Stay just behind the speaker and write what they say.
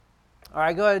All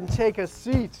right, go ahead and take a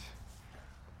seat.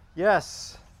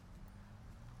 Yes.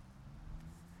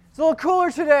 It's a little cooler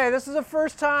today. This is the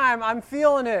first time I'm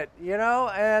feeling it,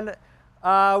 and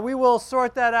we will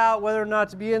sort that out, whether or not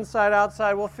to be inside,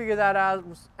 outside. We'll figure that out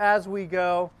as we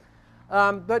go.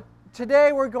 But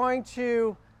today we're going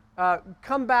to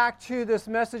come back to this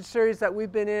message series that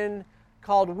we've been in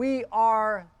called We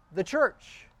Are the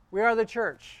Church. We Are the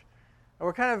Church. And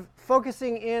we're kind of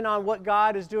focusing in on what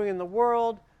God is doing in the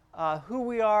world, who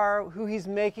we are, who He's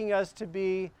making us to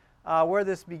be, where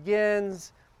this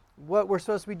begins, what we're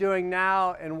supposed to be doing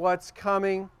now, and what's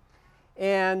coming.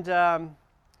 And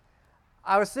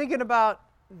I was thinking about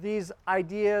these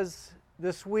ideas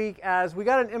this week as we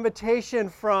got an invitation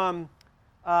from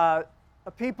a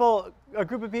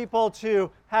group of people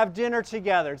to have dinner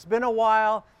together. It's been a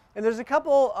while, and there's a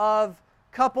couple of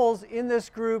couples in this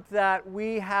group that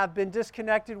we have been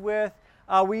disconnected with.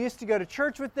 We used to go to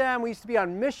church with them. We used to be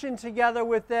on mission together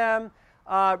with them.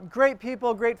 Great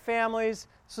people, great families.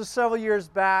 This was several years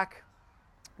back.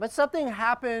 But something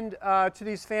happened to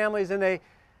these families, and they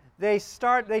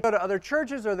go to other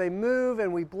churches or they move,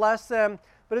 and we bless them.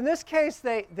 But in this case,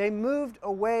 they moved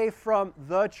away from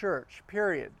the church,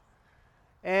 period.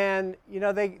 And,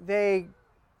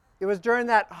 it was during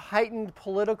that heightened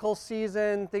political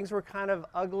season. Things were kind of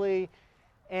ugly.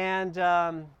 And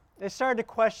they started to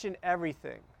question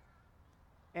everything.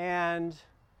 And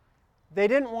they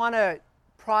didn't want to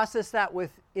process that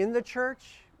within the church,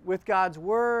 with God's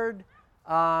Word.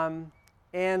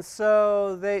 And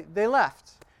so they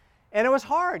left. And it was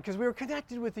hard because we were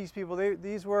connected with these people.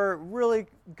 These were really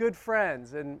good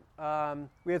friends. And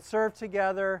we had served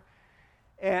together.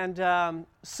 And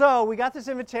so we got this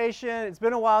invitation. It's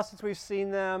been a while since we've seen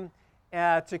them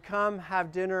to come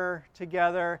have dinner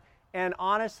together. And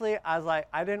honestly, I was like,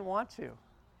 I didn't want to.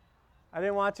 And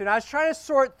I was trying to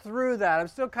sort through that. I'm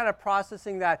still kind of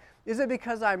processing that. Is it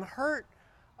because I'm hurt?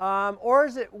 Or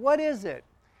what is it?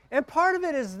 And part of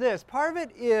it is this. Part of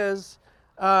it is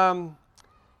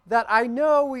that I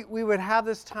know we would have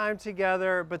this time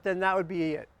together, but then that would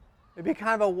be it. It'd be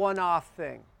kind of a one-off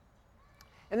thing.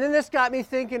 And then this got me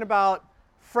thinking about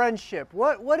friendship.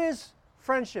 What is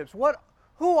friendships?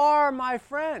 Who are my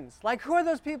friends? Like, who are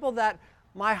those people that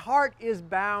my heart is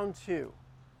bound to,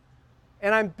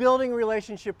 and I'm building a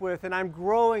relationship with, and I'm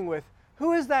growing with?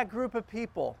 Who is that group of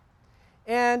people?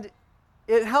 And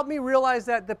it helped me realize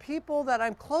that the people that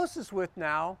I'm closest with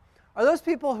now are those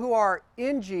people who are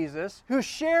in Jesus, who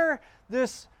share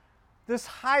this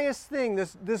highest thing,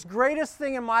 this greatest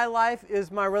thing in my life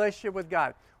is my relationship with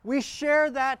God. We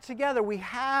share that together. We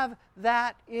have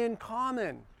that in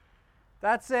common.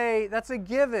 That's a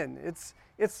given.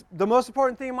 It's the most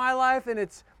important thing in my life, and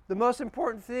it's the most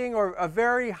important thing, or a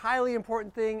very highly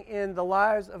important thing, in the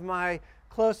lives of my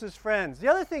closest friends. The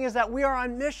other thing is that we are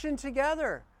on mission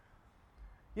together.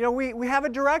 We have a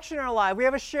direction in our life. We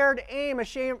have a shared aim, a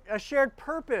shared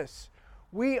purpose.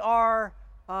 We are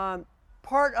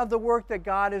part of the work that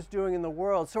God is doing in the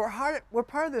world. So we're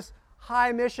part of this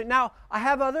high mission. Now, I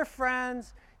have other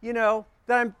friends, that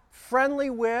I'm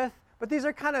friendly with, but these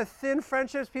are kind of thin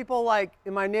friendships, people like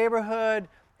in my neighborhood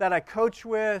that I coach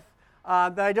with,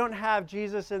 that I don't have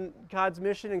Jesus and God's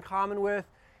mission in common with.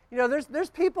 There's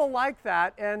people like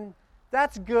that, and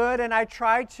that's good, and I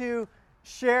try to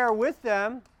share with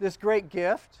them this great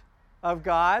gift of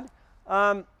God,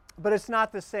 but it's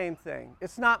not the same thing.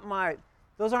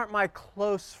 Those aren't my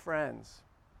close friends.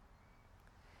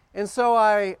 And so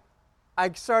I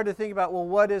started to think about, well,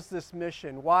 what is this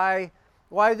mission? Why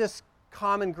this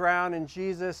common ground in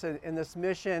Jesus and this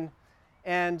mission?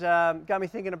 And got me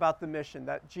thinking about the mission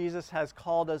that Jesus has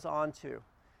called us onto.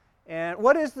 And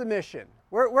what is the mission?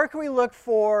 Where can we look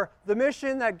for the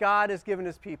mission that God has given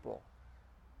His people?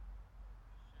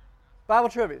 Bible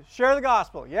trivia. Share the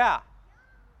gospel. Yeah.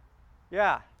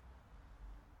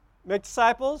 Make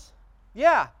disciples.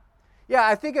 Yeah,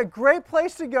 I think a great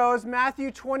place to go is Matthew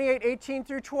 28:18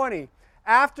 through 20.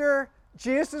 After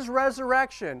Jesus'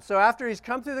 resurrection, so after He's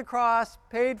come through the cross,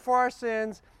 paid for our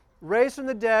sins, raised from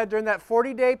the dead, during that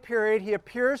 40-day period, He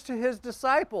appears to His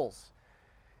disciples.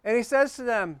 And He says to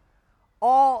them,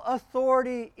 all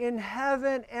authority in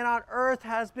heaven and on earth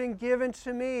has been given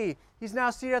to me. He's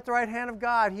now seated at the right hand of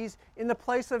God. He's in the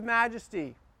place of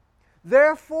majesty.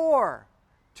 Therefore,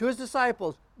 to His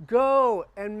disciples, go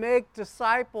and make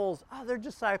disciples, other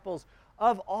disciples,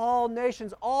 of all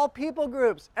nations, all people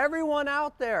groups, everyone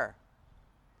out there,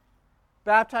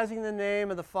 baptizing in the name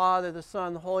of the Father, the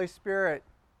Son, the Holy Spirit,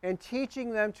 and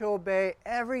teaching them to obey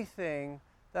everything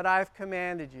that I've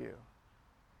commanded you.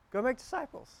 Go make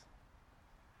disciples.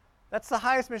 That's the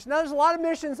highest mission. Now, there's a lot of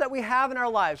missions that we have in our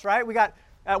lives, right? We got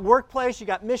At workplace, you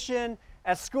got mission.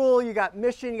 At school, you got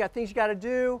mission. You got things you got to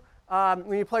do.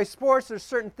 When you play sports, there's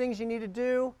certain things you need to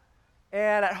do.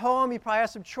 And at home, you probably have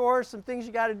some chores, some things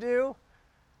you got to do.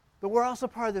 But we're also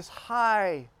part of this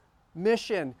high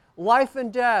mission, life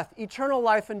and death, eternal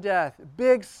life and death,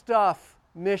 big stuff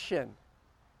mission.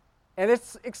 And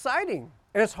it's exciting,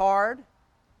 and it's hard,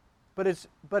 but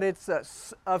it's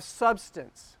of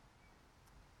substance.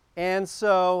 And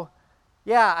so,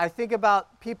 yeah, I think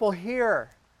about people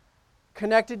here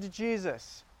connected to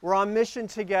Jesus. We're on mission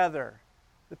together.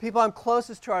 The people I'm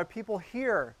closest to are people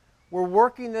here. We're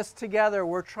working this together.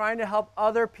 We're trying to help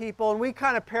other people, and we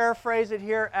kind of paraphrase it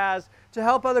here as to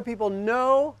help other people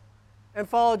know and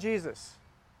follow Jesus.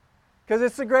 Because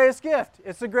it's the greatest gift.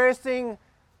 It's the greatest thing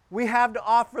we have to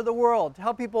offer the world, to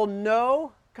help people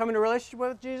know, come into a relationship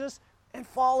with Jesus, and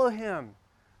follow Him.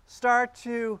 Start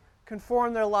to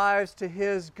conform their lives to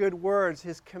His good words,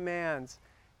 His commands,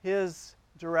 His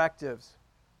directives.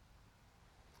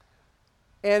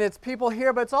 And it's people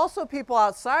here, but it's also people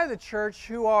outside the church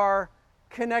who are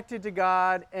connected to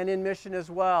God and in mission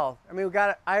as well. I mean,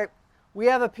 we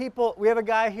have a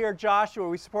guy here, Joshua.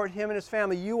 We support him and his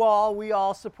family. We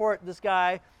all support this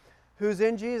guy who's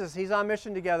in Jesus. He's on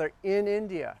mission together in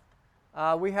India.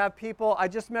 We have people, I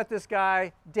just met this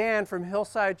guy, Dan from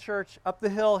Hillside Church up the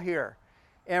hill here.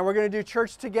 And we're going to do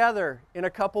church together in a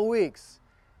couple weeks.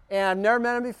 And I've never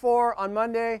met him before on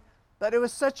Monday, but it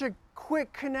was such a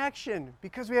quick connection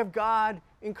because we have God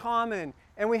in common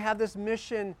and we have this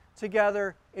mission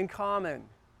together in common.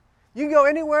 You can go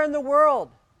anywhere in the world,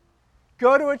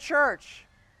 go to a church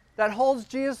that holds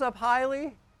Jesus up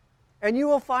highly, and you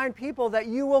will find people that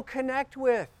you will connect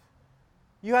with.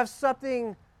 You have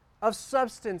something of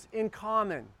substance in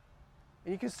common.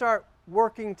 And you can start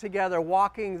working together,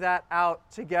 walking that out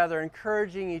together,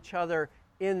 encouraging each other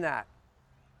in that.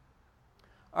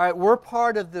 All right, we're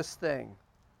part of this thing.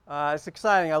 It's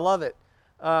exciting. I love it.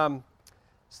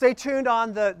 Stay tuned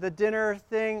on the dinner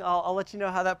thing. I'll let you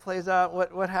know how that plays out,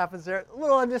 what happens there. A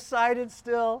little undecided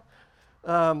still.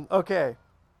 Okay.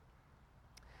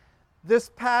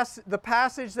 The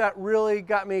passage that really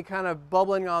got me kind of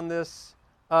bubbling on this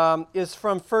is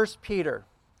from 1 Peter.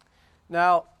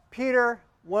 Now, Peter,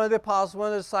 one of the apostles, one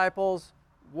of the disciples,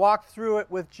 walked through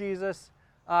it with Jesus.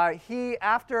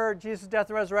 After Jesus' death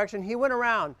and resurrection, he went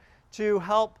around to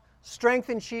help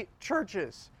strengthen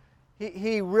churches.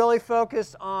 He really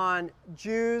focused on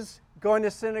Jews going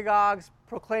to synagogues,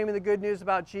 proclaiming the good news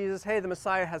about Jesus. Hey, the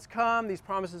Messiah has come. These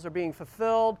promises are being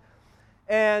fulfilled.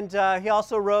 And he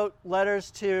also wrote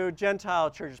letters to Gentile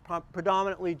churches,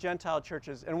 predominantly Gentile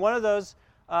churches. And one of those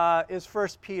is 1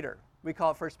 Peter. We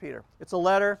call it 1 Peter. It's a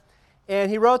letter.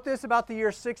 And he wrote this about the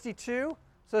year 62.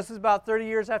 So this is about 30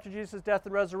 years after Jesus' death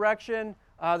and resurrection.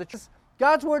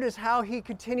 God's Word is how He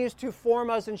continues to form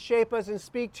us and shape us and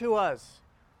speak to us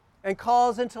and call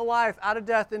us into life, out of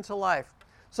death into life.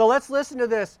 So let's listen to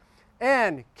this.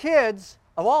 And kids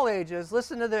of all ages,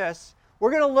 listen to this.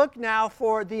 We're going to look now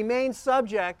for the main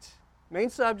subject.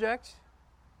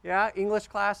 Yeah, English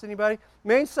class, anybody?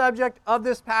 Main subject of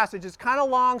this passage. It's kind of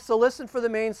long, so listen for the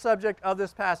main subject of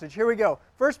this passage. Here we go.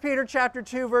 1 Peter chapter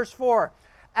 2, verse 4.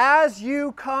 As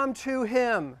you come to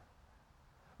Him,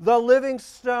 the living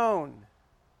stone,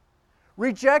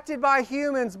 rejected by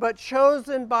humans but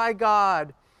chosen by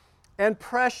God and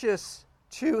precious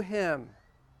to Him.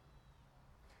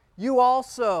 You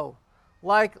also,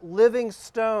 like living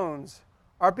stones,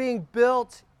 are being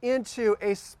built into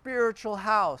a spiritual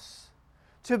house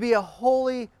to be a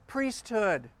holy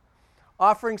priesthood,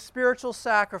 offering spiritual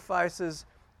sacrifices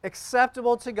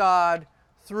acceptable to God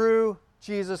through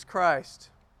Jesus Christ.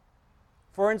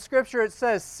 For in Scripture it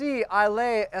says, "See, I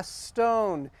lay a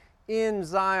stone in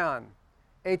Zion,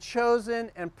 a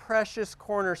chosen and precious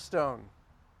cornerstone.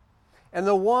 And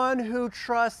the one who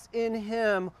trusts in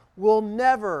Him will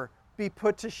never be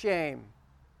put to shame."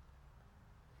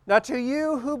 Now to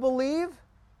you who believe,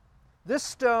 this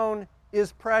stone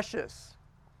is precious.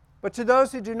 But to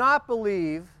those who do not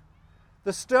believe,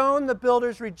 the stone the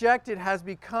builders rejected has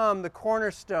become the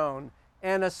cornerstone,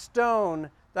 and a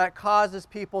stone that causes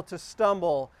people to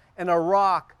stumble, and a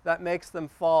rock that makes them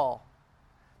fall.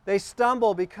 They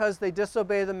stumble because they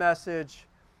disobey the message,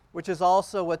 which is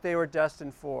also what they were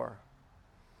destined for.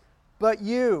 But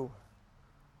you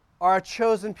are a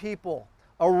chosen people,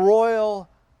 a royal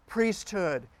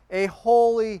priesthood, a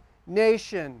holy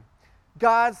nation,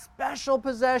 God's special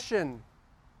possession,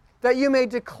 that you may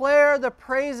declare the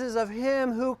praises of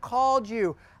Him who called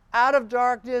you out of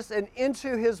darkness and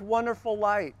into His wonderful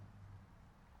light.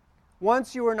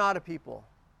 Once you were not a people,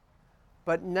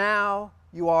 but now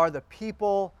you are the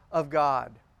people of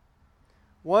God.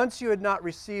 Once you had not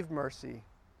received mercy,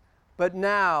 but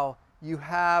now you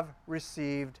have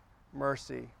received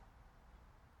mercy.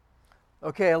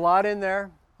 Okay, a lot in there.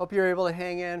 Hope you're able to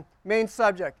hang in. Main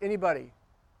subject, anybody?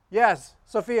 Yes,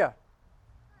 Sophia.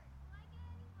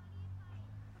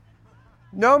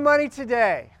 No money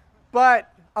today,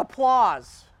 but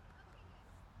applause.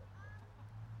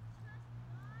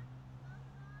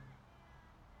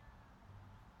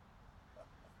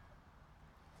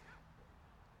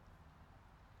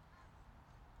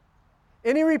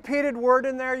 Any repeated word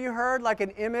in there you heard, like an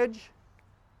image?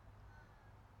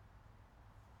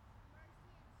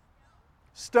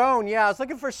 Stone, yeah, I was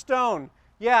looking for stone.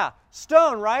 Yeah,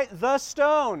 stone, right? The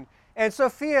stone. And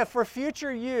Sophia, for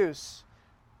future use,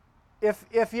 if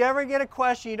you ever get a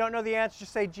question, you don't know the answer,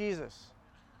 just say Jesus.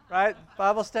 Right?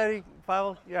 Bible study,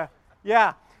 Bible, yeah.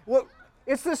 Yeah. Well,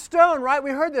 it's the stone, right?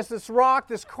 We heard this rock,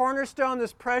 this cornerstone,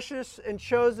 this precious and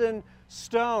chosen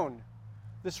stone,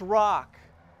 this rock.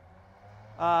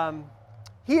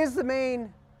 He is the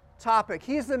main topic.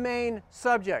 He is the main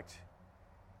subject.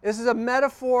 This is a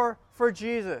metaphor for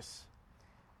Jesus.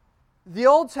 The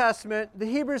Old Testament, the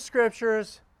Hebrew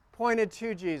Scriptures, pointed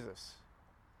to Jesus.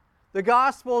 The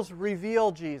Gospels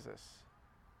reveal Jesus.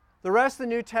 The rest of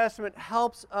the New Testament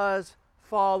helps us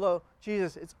follow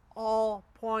Jesus. It's all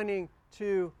pointing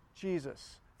to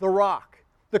Jesus, the rock,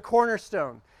 the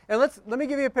cornerstone. And let me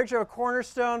give you a picture of a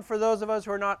cornerstone for those of us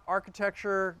who are not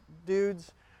architecture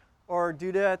dudes or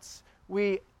dudettes.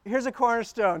 Here's a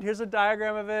cornerstone. Here's a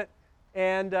diagram of it.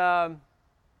 And yeah,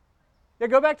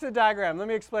 go back to the diagram. Let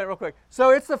me explain it real quick. So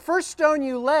it's the first stone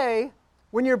you lay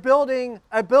when you're building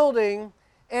a building.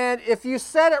 And if you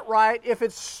set it right, if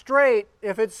it's straight,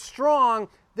 if it's strong,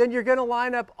 then you're going to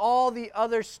line up all the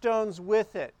other stones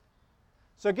with it.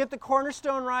 So get the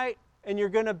cornerstone right, and you're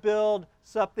going to build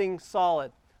something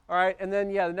solid. All right, and then,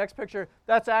 yeah, the next picture,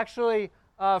 that's actually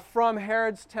from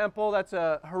Herod's temple. That's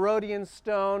a Herodian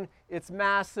stone. It's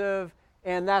massive,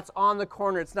 and that's on the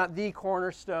corner. It's not the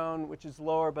cornerstone, which is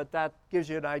lower, but that gives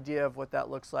you an idea of what that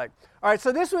looks like. All right,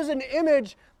 so this was an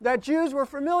image that Jews were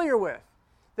familiar with.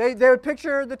 They would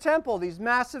picture the temple, these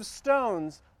massive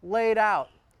stones laid out.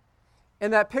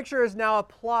 And that picture is now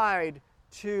applied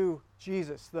to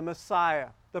Jesus, the Messiah,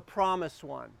 the promised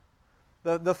one,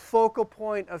 the focal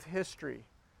point of history,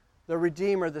 the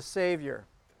Redeemer, the Savior.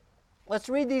 Let's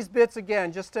read these bits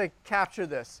again just to capture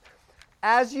this.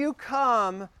 As you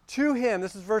come to him,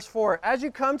 this is verse 4, as you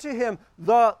come to him,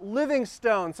 the living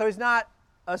stone, so he's not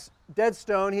a dead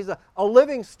stone, he's a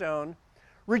living stone,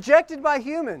 rejected by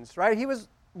humans, right? He was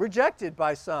rejected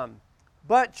by some,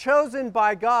 but chosen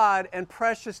by God and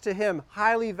precious to him,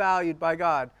 highly valued by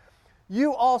God.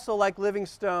 You also, like living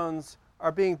stones,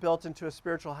 are being built into a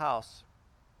spiritual house.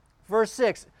 Verse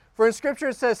 6, for in Scripture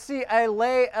it says, see, I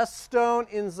lay a stone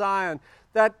in Zion.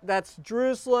 That's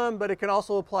Jerusalem, but it can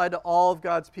also apply to all of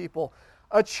God's people.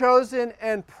 A chosen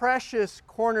and precious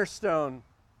cornerstone.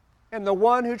 And the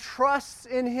one who trusts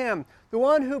in him, the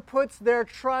one who puts their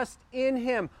trust in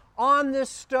him, on this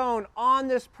stone, on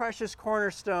this precious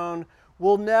cornerstone,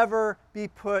 will never be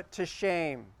put to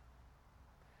shame.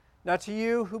 Now to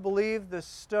you who believe, the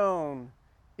stone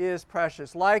is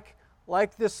precious. Like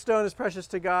this stone is precious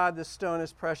to God, this stone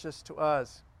is precious to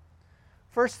us.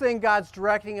 First thing God's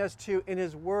directing us to in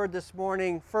his word this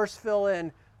morning, first fill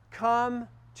in, come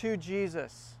to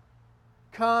Jesus.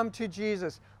 Come to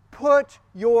Jesus. Put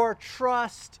your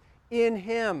trust in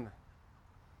him,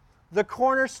 the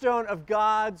cornerstone of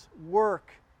God's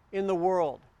work in the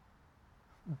world.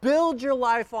 Build your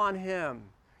life on him.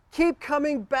 Keep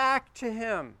coming back to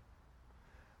him.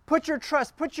 Put your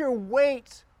trust, put your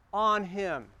weight on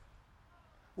him.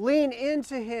 Lean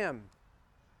into him.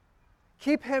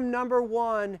 Keep him number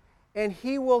one, and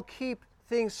he will keep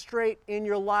things straight in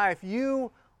your life.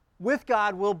 You, with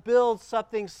God, will build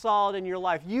something solid in your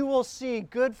life. You will see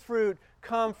good fruit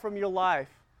come from your life.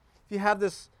 If you have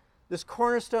this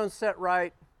cornerstone set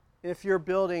right, if you're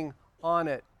building on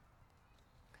it.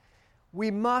 We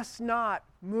must not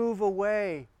move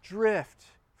away, drift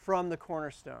from the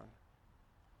cornerstone.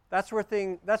 That's where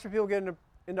people get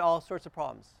into all sorts of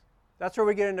problems. That's where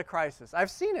we get into crisis. I've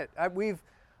seen it. I've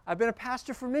been a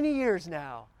pastor for many years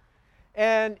now.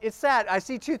 And it's sad. I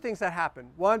see two things that happen.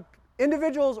 One,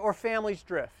 individuals or families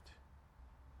drift.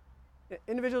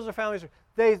 Individuals or families,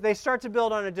 they start to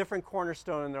build on a different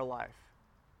cornerstone in their life.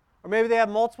 Or maybe they have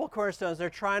multiple cornerstones. They're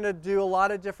trying to do a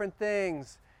lot of different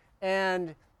things.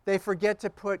 And they forget to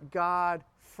put God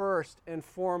first and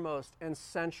foremost and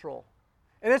central.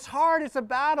 And it's hard. It's a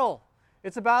battle.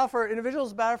 It's a battle for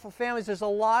individuals, a battle for families. There's a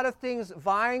lot of things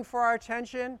vying for our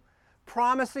attention,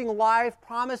 promising life,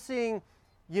 promising,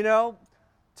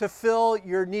 to to fill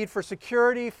your need for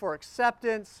security, for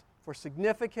acceptance, for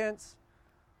significance.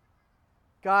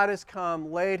 God has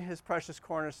come, laid his precious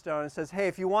cornerstone, and says, hey,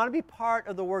 if you want to be part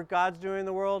of the work God's doing in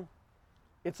the world,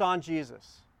 it's on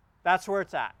Jesus. That's where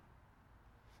it's at.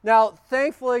 Now,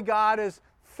 thankfully, God is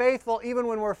faithful even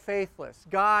when we're faithless.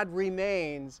 God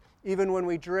remains even when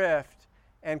we drift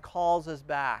and calls us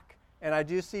back. And I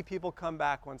do see people come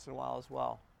back once in a while as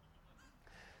well.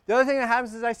 The other thing that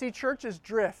happens is I see churches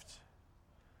drift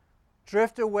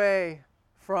away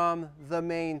from the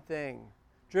main thing,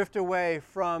 drift away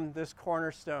from this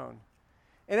cornerstone.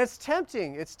 And it's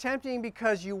tempting. It's tempting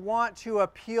because you want to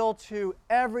appeal to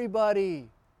everybody,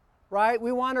 right?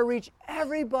 We want to reach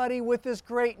everybody with this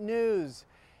great news.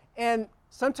 And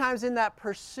sometimes in that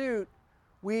pursuit,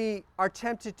 we are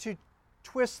tempted to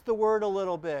twist the word a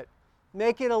little bit,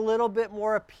 make it a little bit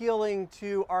more appealing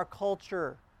to our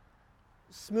culture,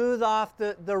 smooth off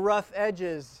the rough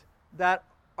edges that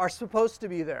are supposed to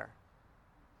be there,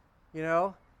 you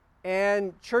know?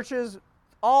 And churches,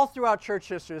 all throughout church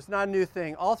history, it's not a new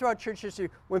thing, all throughout church history,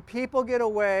 when people get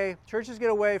away, churches get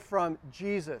away from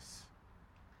Jesus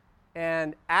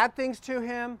and add things to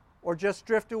him or just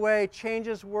drift away, change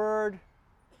his word,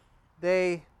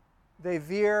 they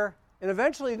veer, and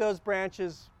eventually those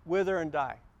branches wither and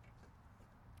die.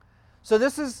 So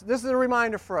this is a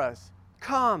reminder for us.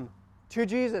 Come to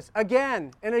Jesus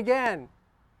again and again.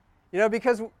 You know,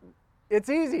 because it's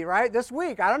easy, right? This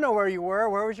week, I don't know where you were.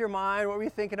 Where was your mind? What were you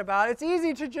thinking about? It's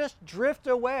easy to just drift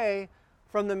away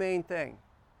from the main thing.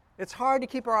 It's hard to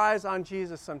keep our eyes on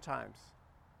Jesus sometimes.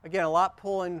 Again, a lot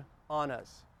pulling on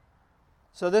us.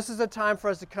 So this is a time for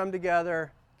us to come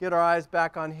together, get our eyes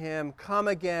back on him, come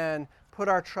again, put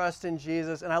our trust in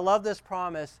Jesus. And I love this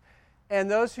promise.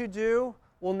 And those who do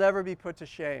will never be put to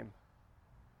shame.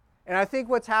 And I think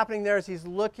what's happening there is he's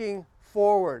looking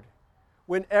forward.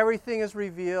 When everything is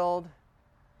revealed,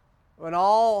 when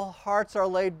all hearts are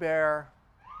laid bare,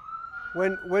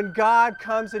 when God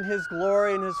comes in his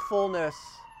glory and his fullness,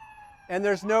 and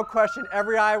there's no question,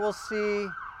 every eye will see,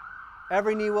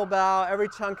 every knee will bow, every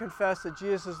tongue confess that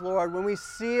Jesus is Lord. When we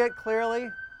see it clearly,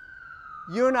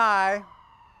 you and I,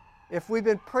 if we've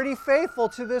been pretty faithful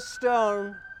to this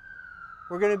stone,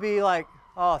 we're going to be like,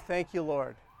 oh, thank you,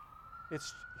 Lord.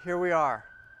 Here we are.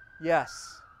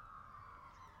 Yes.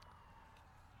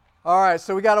 All right,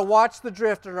 so we got to watch the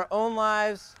drift in our own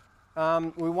lives.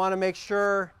 We want to make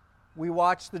sure we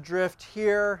watch the drift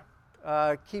here.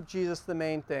 Keep Jesus the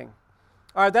main thing.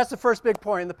 All right, that's the first big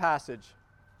point in the passage.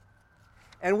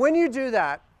 And when you do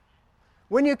that,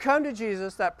 when you come to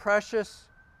Jesus, that precious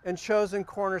and chosen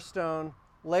cornerstone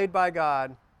laid by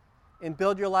God, and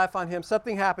build your life on him,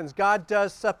 something happens. God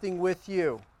does something with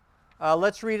you.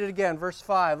 Let's read it again, verse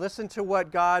 5. Listen to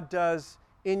what God does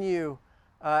in you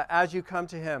as you come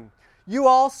to him. You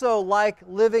also, like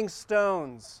living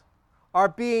stones, are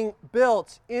being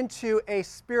built into a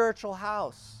spiritual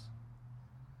house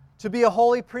to be a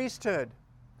holy priesthood,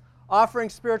 offering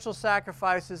spiritual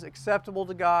sacrifices acceptable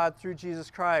to God through Jesus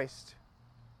Christ.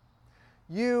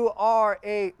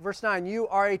 Verse 9, you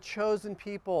are a chosen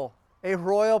people, a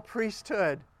royal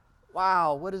priesthood.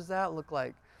 Wow, what does that look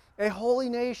like? A holy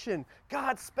nation,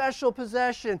 God's special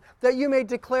possession, that you may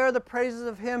declare the praises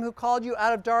of him who called you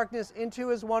out of darkness into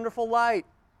his wonderful light.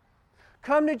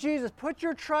 Come to Jesus, put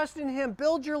your trust in him,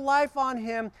 build your life on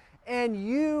him, and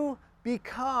you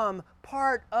become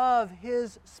part of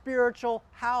his spiritual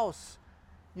house.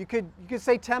 You could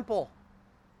say temple.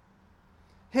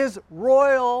 His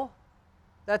royal,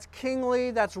 that's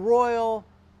kingly, that's royal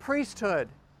priesthood.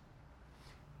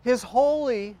 His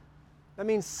holy, that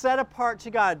means set apart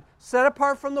to God. Set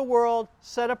apart from the world,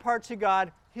 set apart to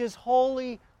God. His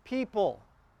holy people.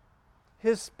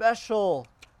 His special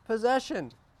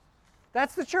possession.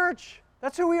 That's the church.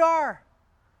 That's who we are.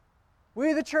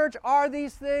 We, the church, are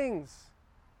these things.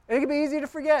 And it can be easy to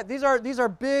forget. These are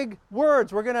big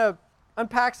words. We're going to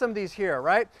unpack some of these here,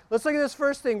 right? Let's look at this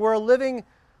first thing.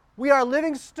 We are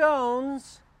living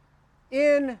stones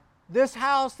in this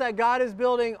house that God is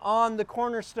building on the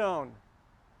cornerstone.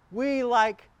 We,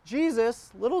 like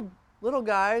Jesus, little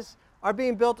guys, are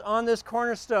being built on this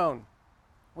cornerstone.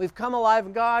 We've come alive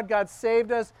in God. God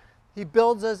saved us. He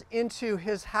builds us into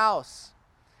his house.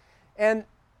 And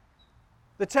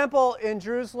the temple in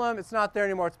Jerusalem, it's not there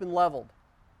anymore. It's been leveled.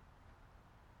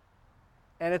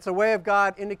 And it's a way of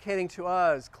God indicating to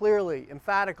us clearly,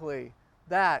 emphatically,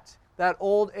 that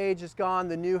old age is gone,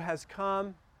 the new has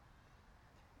come.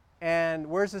 And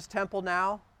where's this temple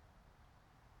now?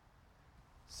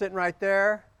 Sitting right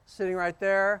there, sitting right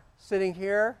there, sitting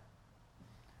here.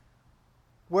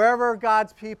 Wherever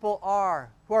God's people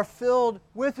are, who are filled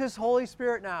with his Holy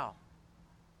Spirit now.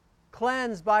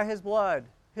 cleansed by His blood,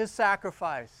 His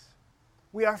sacrifice.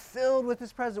 We are filled with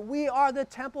His presence. We are the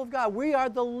temple of God. We are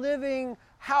the living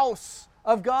house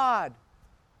of God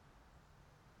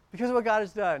because of what God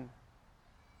has done.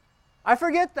 I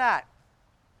forget that.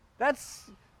 That's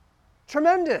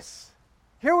tremendous.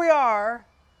 Here we are,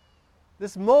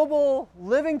 this mobile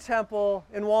living temple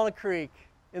in Walnut Creek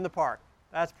in the park.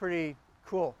 That's pretty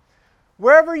cool.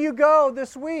 Wherever you go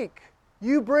this week,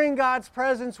 you bring God's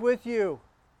presence with you.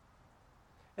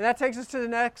 And that takes us to the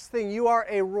next thing. You are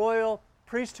a royal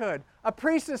priesthood. A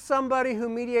priest is somebody who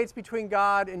mediates between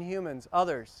God and humans,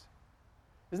 others.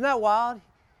 Isn't that wild?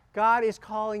 God is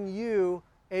calling you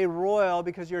a royal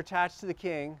because you're attached to the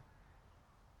king.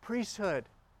 Priesthood.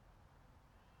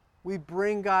 We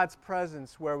bring God's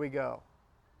presence where we go.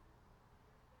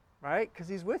 Right? Because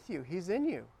He's with you. He's in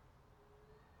you.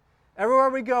 Everywhere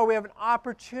we go, we have an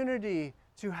opportunity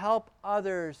to help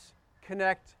others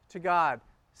connect to God,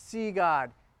 see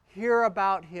God, hear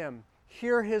about Him,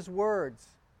 hear His words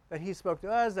that He spoke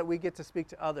to us, that we get to speak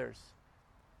to others.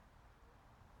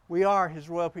 We are His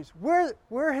royal priests.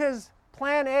 We're His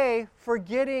plan A for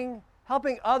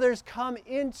helping others come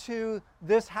into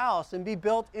this house and be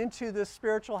built into this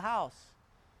spiritual house.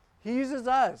 He uses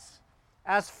us,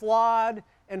 as flawed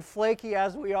and flaky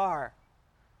as we are.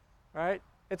 Right?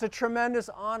 It's a tremendous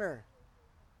honor.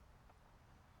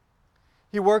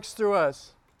 He works through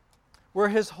us. We're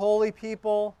His holy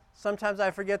people. Sometimes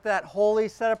I forget that. Holy,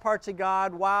 set apart to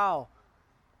God. Wow.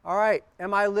 All right.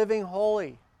 Am I living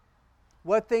holy?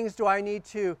 What things do I need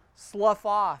to slough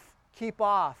off, keep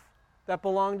off, that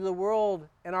belong to the world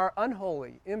and are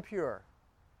unholy, impure?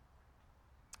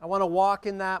 I want to walk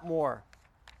in that more.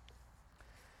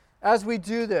 As we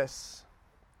do this,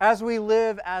 as we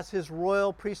live as His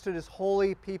royal priesthood, His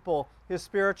holy people, His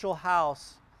spiritual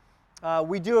house,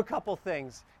 we do a couple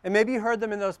things. And maybe you heard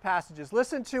them in those passages.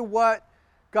 Listen to what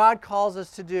God calls us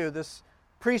to do. This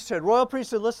priesthood, royal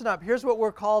priesthood, listen up. Here's what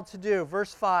we're called to do.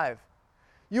 Verse 5.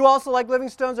 You also, like living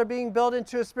stones, are being built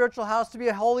into a spiritual house to be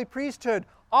a holy priesthood,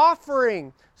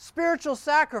 offering spiritual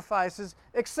sacrifices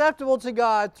acceptable to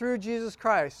God through Jesus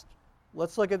Christ.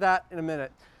 Let's look at that in a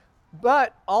minute.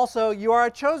 But also, you are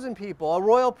a chosen people, a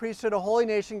royal priesthood, a holy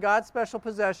nation, God's special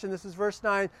possession. This is verse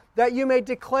 9. That you may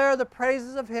declare the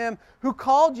praises of Him who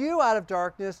called you out of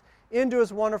darkness into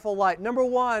His wonderful light. Number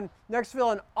one, next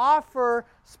fill in, offer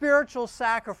spiritual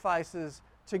sacrifices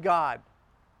to God.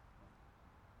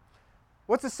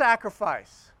 What's a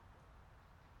sacrifice?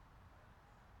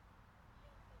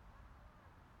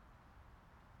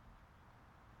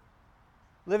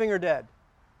 Living or dead?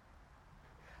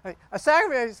 A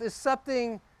sacrifice is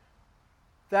something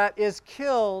that is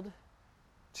killed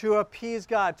to appease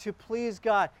God, to please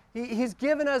God. He's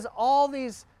given us all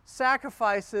these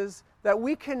sacrifices that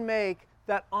we can make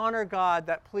that honor God,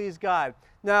 that please God.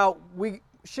 Now,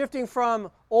 shifting from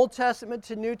Old Testament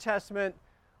to New Testament,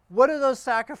 what do those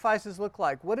sacrifices look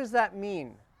like? What does that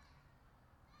mean?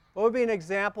 What would be an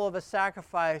example of a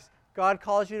sacrifice God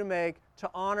calls you to make to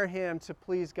honor Him, to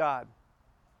please God?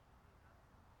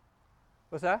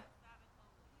 What's that?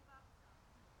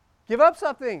 Give up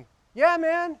something. Yeah,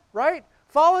 man, right?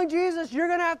 Following Jesus, you're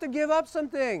going to have to give up some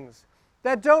things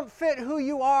that don't fit who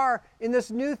you are in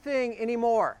this new thing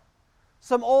anymore.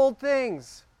 Some old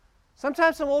things.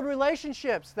 Sometimes some old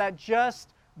relationships that just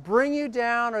bring you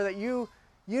down, or that you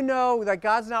know that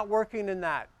God's not working in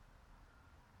that.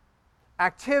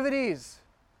 Activities.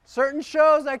 Certain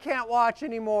shows I can't watch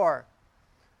anymore.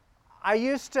 I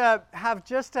used to have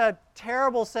just a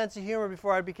terrible sense of humor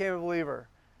before I became a believer.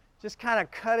 Just kind of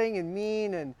cutting and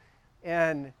mean,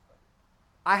 and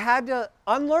I had to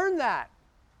unlearn that.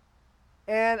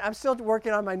 And I'm still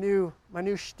working on my new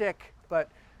shtick, but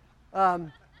I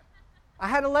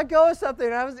had to let go of something.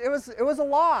 It was a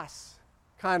loss,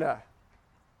 kind of.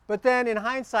 But then in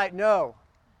hindsight, no,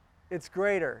 it's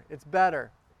greater, it's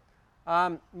better.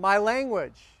 My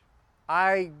language,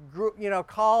 I grew,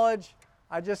 college,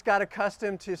 I just got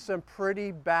accustomed to some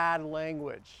pretty bad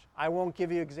language. I won't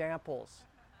give you examples.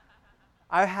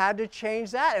 I had to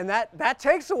change that, and that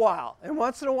takes a while. And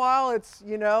once in a while, it's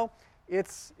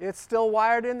still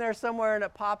wired in there somewhere, and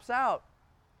it pops out.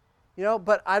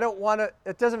 But I don't want to.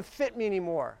 It doesn't fit me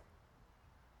anymore.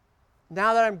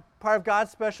 Now that I'm part of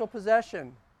God's special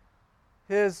possession,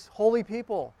 His holy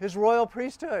people, His royal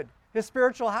priesthood, His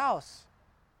spiritual house,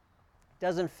 it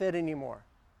doesn't fit anymore.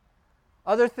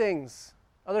 Other things.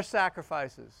 Other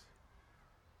sacrifices.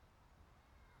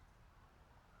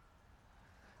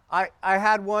 I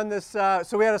had one so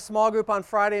we had a small group on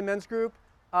Friday, men's group,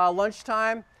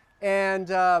 lunchtime, and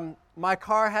my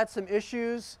car had some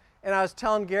issues, and I was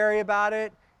telling Gary about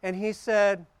it, and he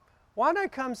said, why don't I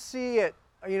come see it?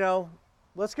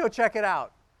 Let's go check it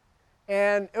out.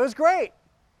 And it was great.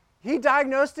 He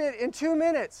diagnosed it in 2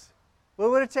 minutes. It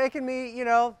would have taken me,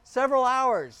 several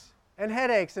hours and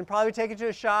headaches and probably taken to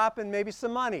a shop and maybe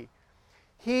some money.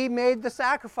 He made the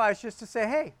sacrifice just to say,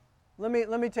 hey, let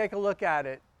me take a look at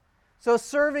it. So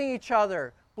serving each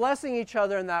other, blessing each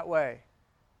other in that way.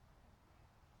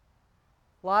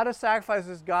 A lot of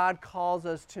sacrifices God calls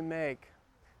us to make.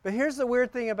 But here's the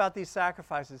weird thing about these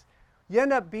sacrifices. You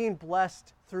end up being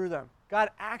blessed through them. God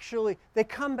actually, they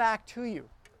come back to you.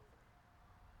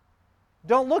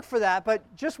 Don't look for that, but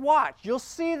just watch. You'll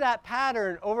see that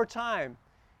pattern over time.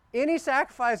 Any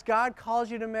sacrifice God calls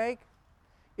you to make,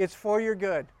 it's for your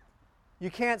good.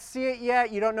 You can't see it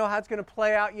yet. You don't know how it's going to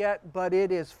play out yet, but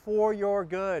it is for your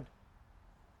good.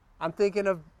 I'm thinking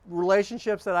of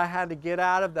relationships that I had to get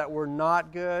out of that were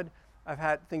not good.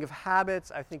 Think of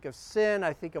habits. I think of sin.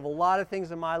 I think of a lot of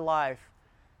things in my life.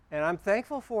 And I'm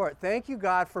thankful for it. Thank you,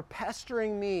 God, for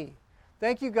pestering me.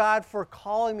 Thank you, God, for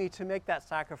calling me to make that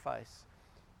sacrifice.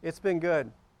 It's been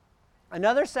good.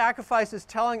 Another sacrifice is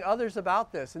telling others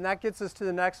about this, and that gets us to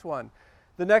the next one.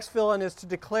 The next fill-in is to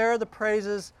declare the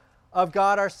praises of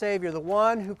God our Savior, the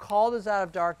one who called us out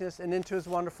of darkness and into His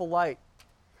wonderful light.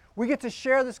 We get to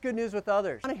share this good news with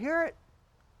others. I want to hear it.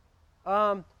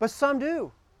 But some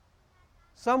do.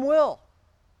 Some will.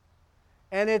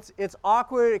 And it's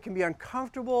awkward. It can be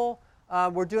uncomfortable.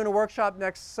 We're doing a workshop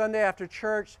next Sunday after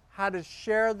church, how to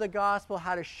share the gospel,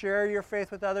 how to share your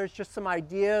faith with others, just some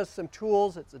ideas, some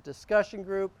tools. It's a discussion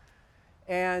group.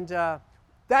 And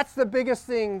that's the biggest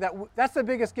thing, that's the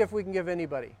biggest gift we can give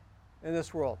anybody in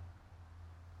this world,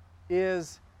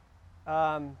 is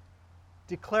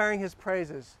declaring His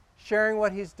praises, sharing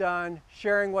what He's done,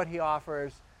 sharing what He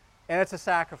offers, and it's a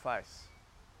sacrifice.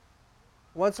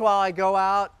 Once in a while I go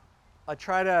out, I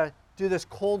try to do this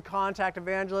cold contact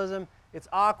evangelism. It's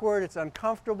awkward, it's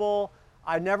uncomfortable,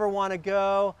 I never want to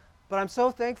go, but I'm so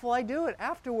thankful I do it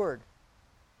afterward.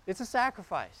 It's a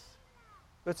sacrifice,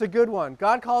 but it's a good one.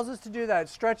 God calls us to do that. It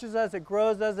stretches us, it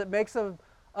grows us, it makes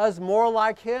us more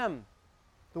like Him,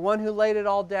 the one who laid it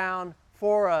all down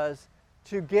for us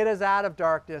to get us out of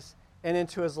darkness and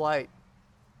into His light.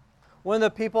 One of the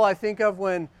people I think of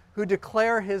who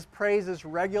declare His praises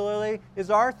regularly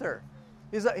is Arthur.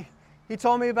 He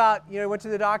told me about, he went to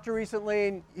the doctor recently,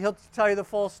 and he'll tell you the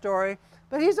full story.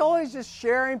 But he's always just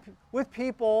sharing with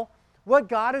people what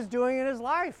God is doing in his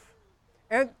life.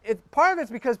 And part of it's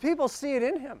because people see it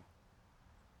in him.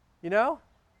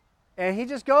 And he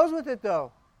just goes with it,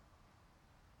 though.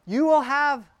 You will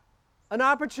have an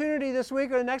opportunity this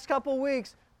week or the next couple of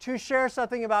weeks to share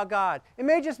something about God. It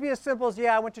may just be as simple as,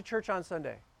 I went to church on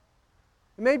Sunday.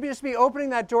 It may just be opening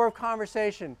that door of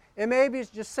conversation. It may be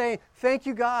just saying, thank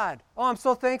you, God. Oh, I'm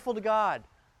so thankful to God.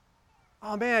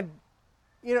 Oh, man,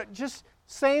 just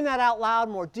saying that out loud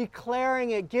more, declaring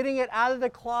it, getting it out of the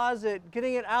closet,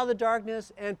 getting it out of the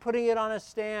darkness, and putting it on a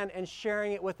stand and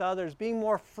sharing it with others, being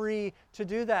more free to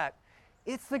do that.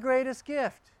 It's the greatest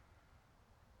gift.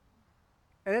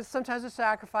 And it's sometimes a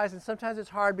sacrifice, and sometimes it's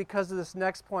hard because of this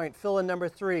next point, fill in number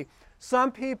 3.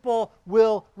 Some people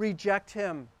will reject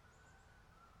Him.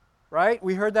 Right?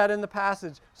 We heard that in the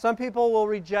passage. Some people will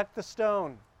reject the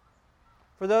stone.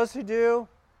 For those who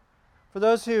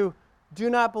do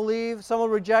not believe, some will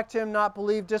reject Him, not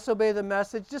believe, disobey the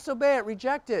message. Disobey it,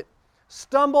 reject it.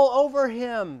 Stumble over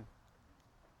Him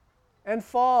and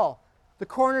fall. The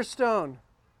cornerstone.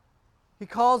 He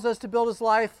calls us to build His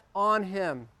life on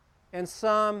Him. And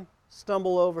some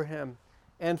stumble over Him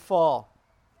and fall.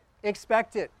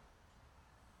 Expect it.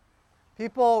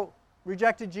 People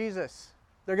rejected Jesus.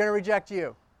 They're going to reject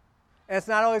you. And it's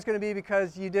not always going to be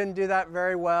because you didn't do that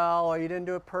very well or you didn't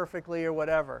do it perfectly or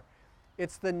whatever.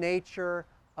 It's the nature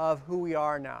of who we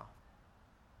are now.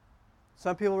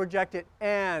 Some people reject it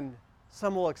and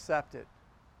some will accept it.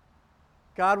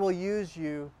 God will use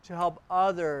you to help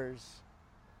others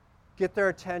get their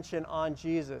attention on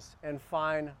Jesus and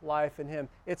find life in Him.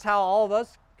 It's how all of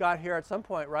us got here at some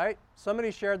point, right? Somebody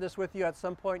shared this with you at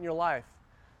some point in your life.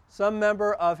 Some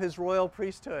member of His royal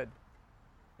priesthood.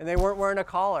 And they weren't wearing a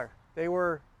collar. They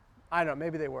were, I don't know,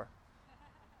 maybe they were.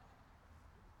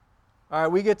 All right,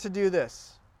 we get to do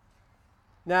this.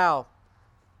 Now,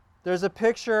 there's a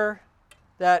picture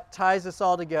that ties this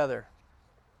all together.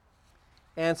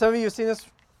 And some of you have seen this.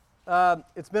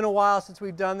 It's been a while since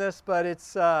we've done this, but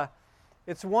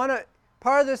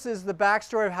part of this is the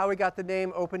backstory of how we got the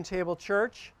name Open Table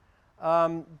Church.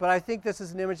 But I think this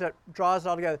is an image that draws it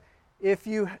all together. If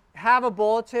you have a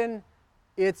bulletin,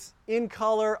 it's in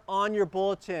color on your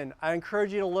bulletin. I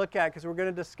encourage you to look at it because we're going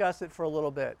to discuss it for a little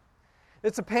bit.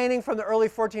 It's a painting from the early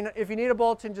 1400s. If you need a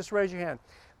bulletin, just raise your hand.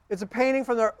 It's a painting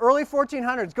from the early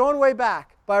 1400s, going way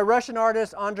back, by a Russian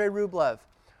artist, Andrei Rublev.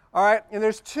 All right, and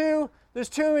there's two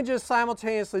images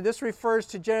simultaneously. This refers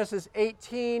to Genesis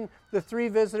 18, the three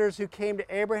visitors who came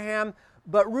to Abraham.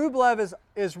 But Rublev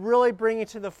is really bringing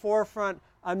to the forefront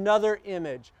another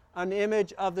image, an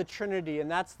image of the Trinity, and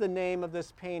that's the name of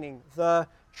this painting, the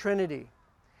Trinity.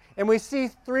 And we see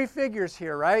three figures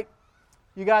here, right?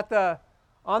 You got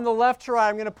on the left to right,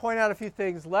 I'm going to point out a few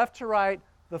things. Left to right,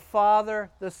 the Father,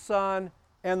 the Son,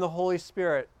 and the Holy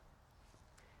Spirit.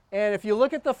 And if you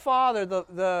look at the Father,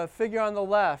 the figure on the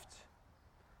left,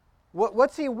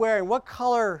 what's he wearing? What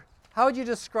color? How would you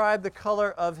describe the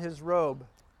color of his robe?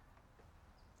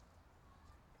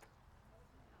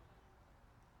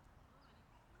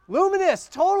 Luminous,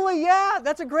 totally, yeah,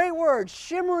 that's a great word.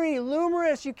 Shimmery,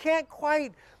 luminous, you can't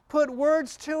quite put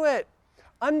words to it.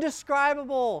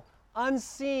 Undescribable,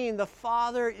 unseen. The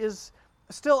Father is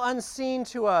still unseen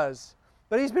to us,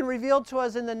 but he's been revealed to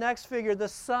us in the next figure, the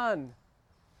Son,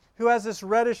 who has this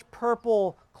reddish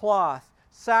purple cloth,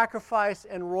 sacrifice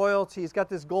and royalty. He's got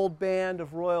this gold band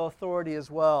of royal authority as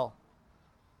well.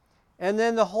 And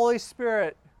then the Holy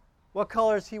Spirit, what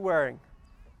color is he wearing?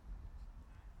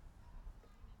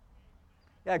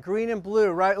 Yeah, green and blue,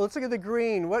 right? Let's look at the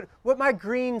green. What might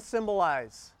green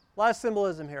symbolize? A lot of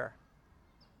symbolism here.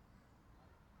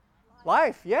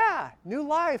 Life, yeah. New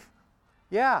life.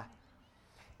 Yeah.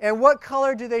 And what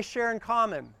color do they share in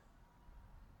common?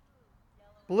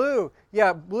 Blue.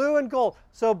 Yeah, blue and gold.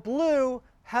 So blue,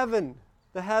 heaven,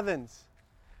 the heavens.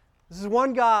 This is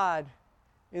one God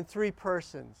in three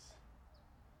persons.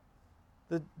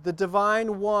 The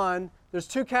divine one. There's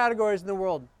two categories in the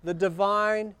world. The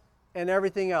divine and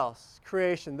everything else,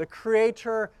 creation. The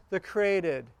creator, the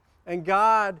created. And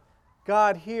God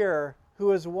here,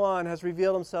 who is one, has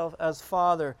revealed himself as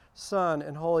Father, Son,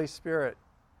 and Holy Spirit.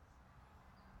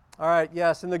 All right,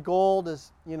 yes, and the gold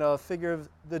is, a figure of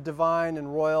the divine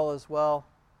and royal as well.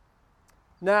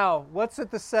 Now, what's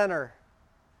at the center?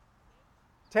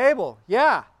 Table,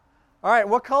 yeah. All right,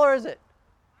 what color is it?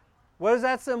 What does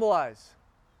that symbolize?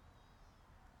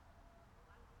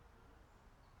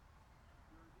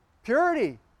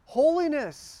 Purity,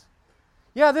 holiness.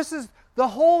 Yeah, this is the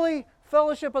holy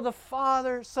fellowship of the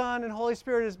Father, Son, and Holy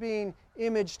Spirit is being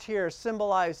imaged here,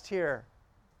 symbolized here.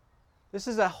 This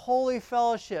is a holy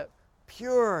fellowship,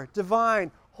 pure,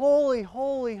 divine. Holy,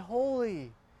 holy,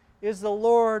 holy is the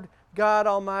Lord God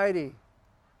Almighty.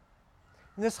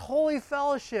 In this holy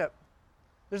fellowship,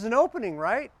 there's an opening,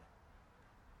 right?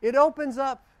 It opens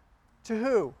up to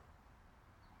who?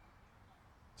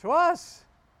 To us.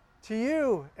 To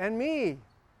you and me,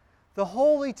 the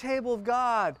holy table of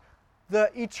God, the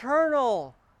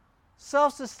eternal,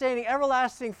 self-sustaining,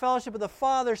 everlasting fellowship of the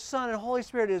Father, Son, and Holy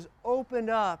Spirit is opened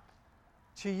up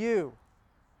to you,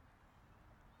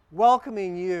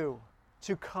 welcoming you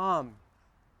to come,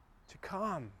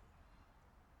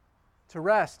 to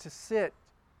rest, to sit,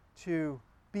 to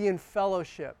be in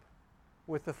fellowship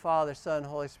with the Father, Son, and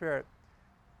Holy Spirit.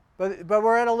 But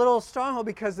we're at a little stronghold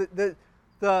because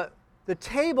the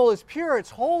table is pure, it's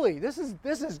holy. This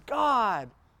is God,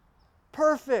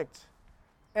 perfect,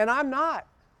 and I'm not.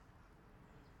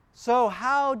 So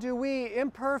how do we,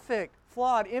 imperfect,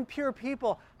 flawed, impure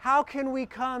people, how can we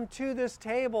come to this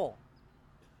table?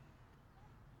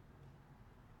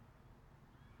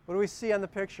 What do we see on the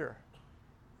picture?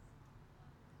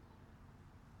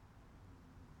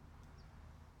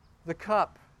 The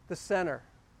cup, the center.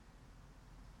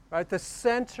 Right? The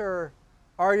center,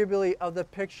 arguably, of the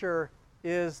picture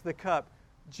is the cup.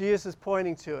 Jesus is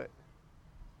pointing to it.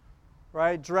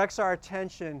 Right? Directs our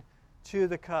attention to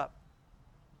the cup.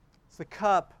 It's the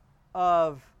cup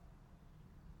of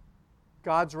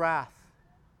God's wrath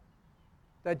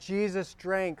that Jesus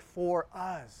drank for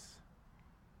us.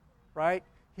 Right?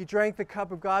 He drank the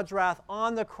cup of God's wrath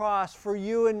on the cross for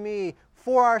you and me,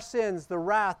 for our sins, the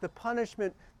wrath, the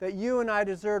punishment that you and I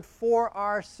deserved for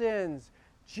our sins.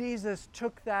 Jesus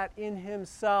took that in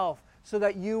himself so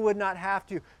that you would not have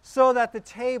to, so that the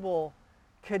table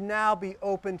can now be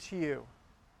open to you.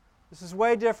 This is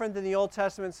way different than the Old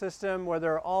Testament system where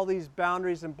there are all these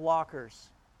boundaries and blockers.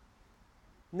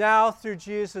 Now, through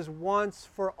Jesus' once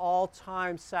for all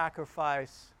time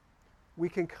sacrifice, we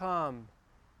can come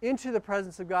into the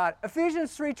presence of God.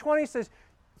 Ephesians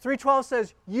 3:12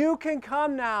 says, you can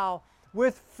come now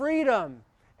with freedom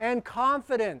and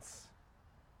confidence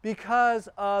because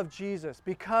of Jesus,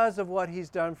 because of what he's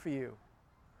done for you.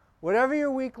 Whatever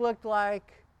your week looked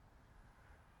like,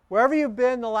 wherever you've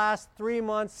been the last 3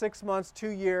 months, 6 months, 2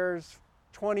 years,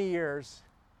 20 years,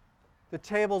 the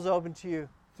table's open to you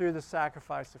through the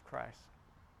sacrifice of Christ.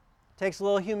 Takes a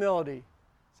little humility,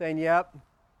 saying, yep,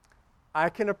 I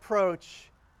can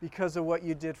approach because of what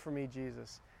you did for me,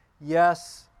 Jesus.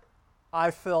 Yes,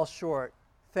 I fell short.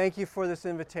 Thank you for this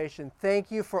invitation. Thank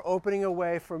you for opening a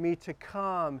way for me to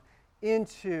come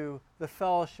into the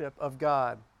fellowship of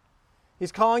God.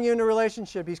 He's calling you into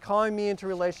relationship. He's calling me into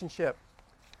relationship.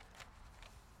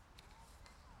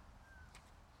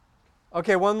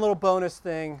 Okay, one little bonus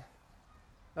thing.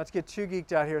 Not to get too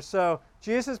geeked out here. So,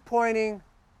 Jesus is pointing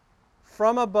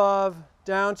from above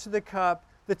down to the cup.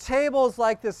 The table is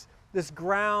like this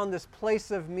ground, this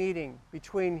place of meeting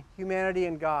between humanity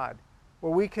and God,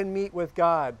 where we can meet with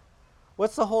God.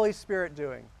 What's the Holy Spirit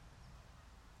doing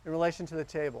in relation to the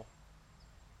table?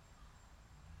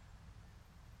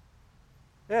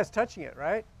 Yeah, it's touching it,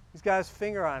 right? He's got his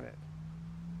finger on it.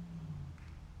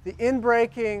 The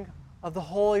inbreaking of the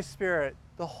Holy Spirit,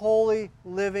 the holy,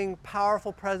 living,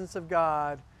 powerful presence of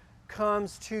God,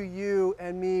 comes to you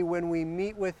and me when we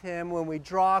meet with him, when we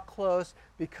draw close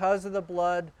because of the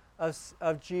blood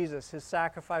of Jesus, his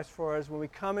sacrifice for us. When we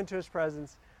come into his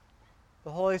presence,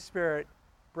 the Holy Spirit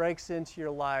breaks into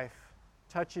your life,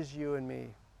 touches you and me.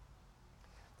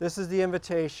 This is the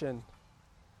invitation.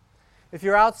 If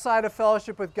you're outside of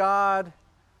fellowship with God,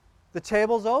 the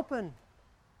table's open.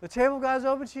 The table of God is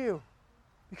open to you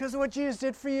because of what Jesus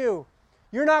did for you.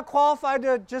 You're not qualified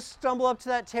to just stumble up to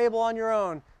that table on your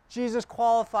own. Jesus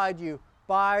qualified you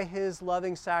by his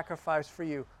loving sacrifice for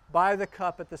you, by the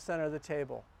cup at the center of the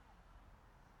table.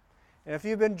 And if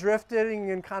you've been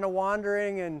drifting and kind of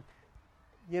wandering and,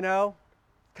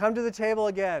 come to the table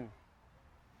again.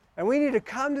 And we need to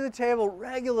come to the table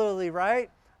regularly, right?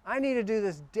 I need to do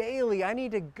this daily. I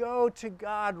need to go to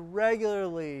God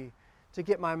regularly to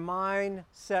get my mind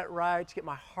set right, to get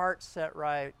my heart set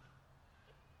right,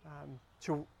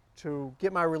 to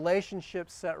get my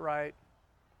relationships set right.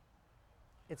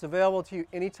 It's available to you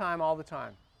anytime, all the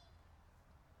time.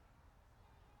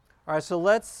 All right, so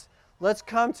let's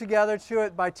come together to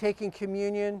it by taking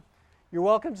communion. You're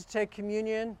welcome to take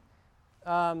communion.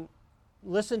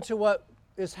 Listen to what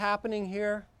is happening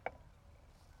here.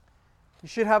 You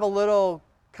should have a little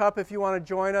cup if you want to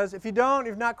join us. If you don't, if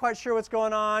you're not quite sure what's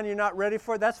going on, you're not ready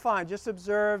for it, that's fine. Just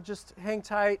observe, just hang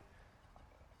tight.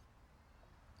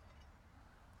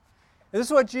 And this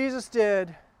is what Jesus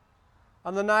did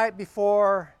on the night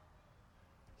before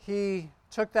he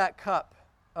took that cup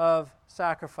of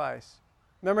sacrifice.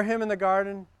 Remember him in the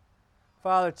garden?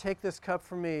 Father, take this cup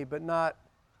from me, but not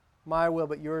my will,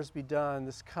 but yours be done.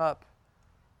 This cup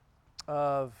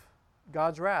of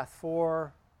God's wrath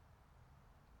for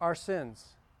our sins.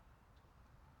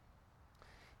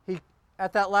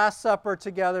 At that Last Supper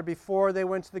together, before they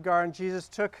went to the garden, Jesus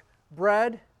took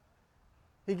bread,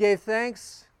 he gave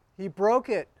thanks, he broke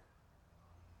it,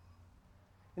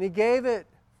 and he gave it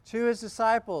to his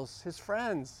disciples, his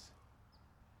friends.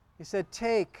 He said,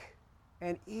 take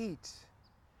and eat.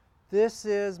 This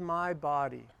is my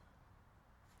body.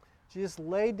 Jesus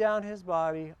laid down his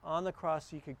body on the cross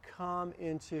so you could come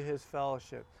into his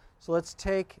fellowship. So let's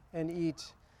take and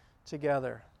eat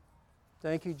together.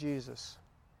 Thank you, Jesus.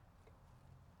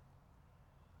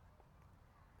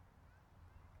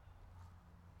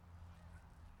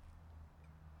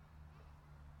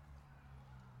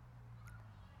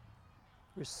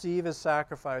 Receive his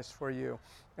sacrifice for you.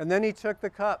 And then he took the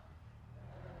cup.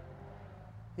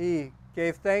 He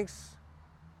gave thanks.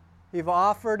 He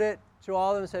offered it to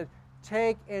all of them and said,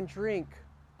 take and drink,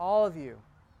 all of you.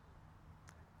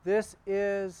 This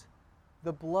is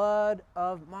the blood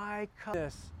of my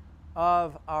covenant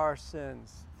of our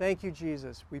sins. Thank you,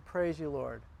 Jesus. We praise you,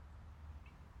 Lord.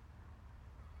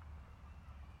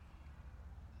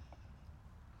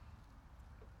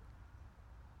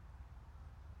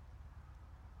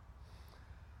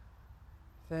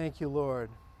 Thank you, Lord.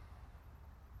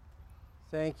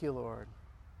 Thank you, Lord.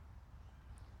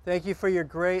 Thank you for your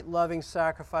great loving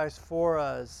sacrifice for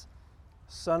us,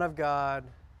 Son of God,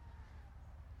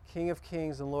 King of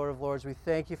kings and Lord of lords. We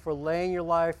thank you for laying your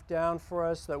life down for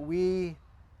us that we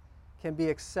can be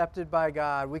accepted by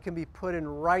God. We can be put in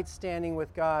right standing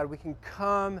with God. We can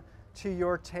come to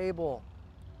your table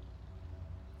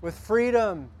with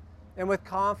freedom and with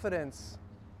confidence,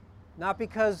 not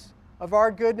because of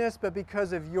our goodness, but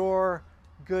because of your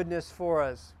goodness for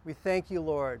us. We thank you,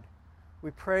 Lord. We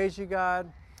praise you,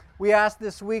 God. We ask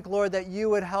this week, Lord, that you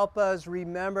would help us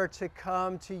remember to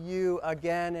come to you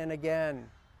again and again.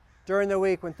 During the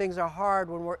week, when things are hard,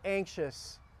 when we're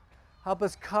anxious, help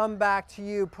us come back to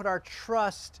you, put our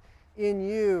trust in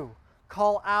you,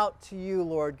 call out to you,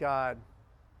 Lord God.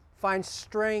 Find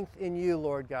strength in you,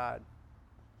 Lord God.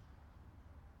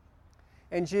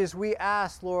 And Jesus, we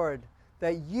ask, Lord,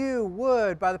 that you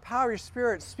would, by the power of your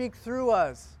Spirit, speak through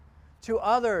us to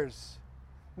others.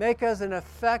 Make us an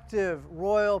effective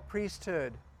royal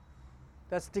priesthood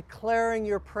that's declaring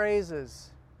your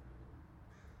praises,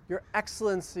 your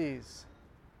excellencies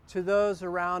to those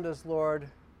around us, Lord.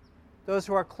 Those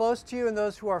who are close to you and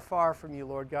those who are far from you,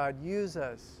 Lord God. Use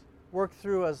us. Work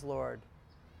through us, Lord,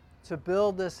 to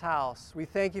build this house. We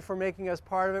thank you for making us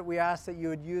part of it. We ask that you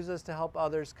would use us to help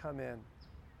others come in.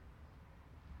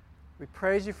 We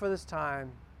praise you for this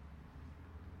time.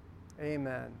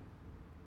 Amen.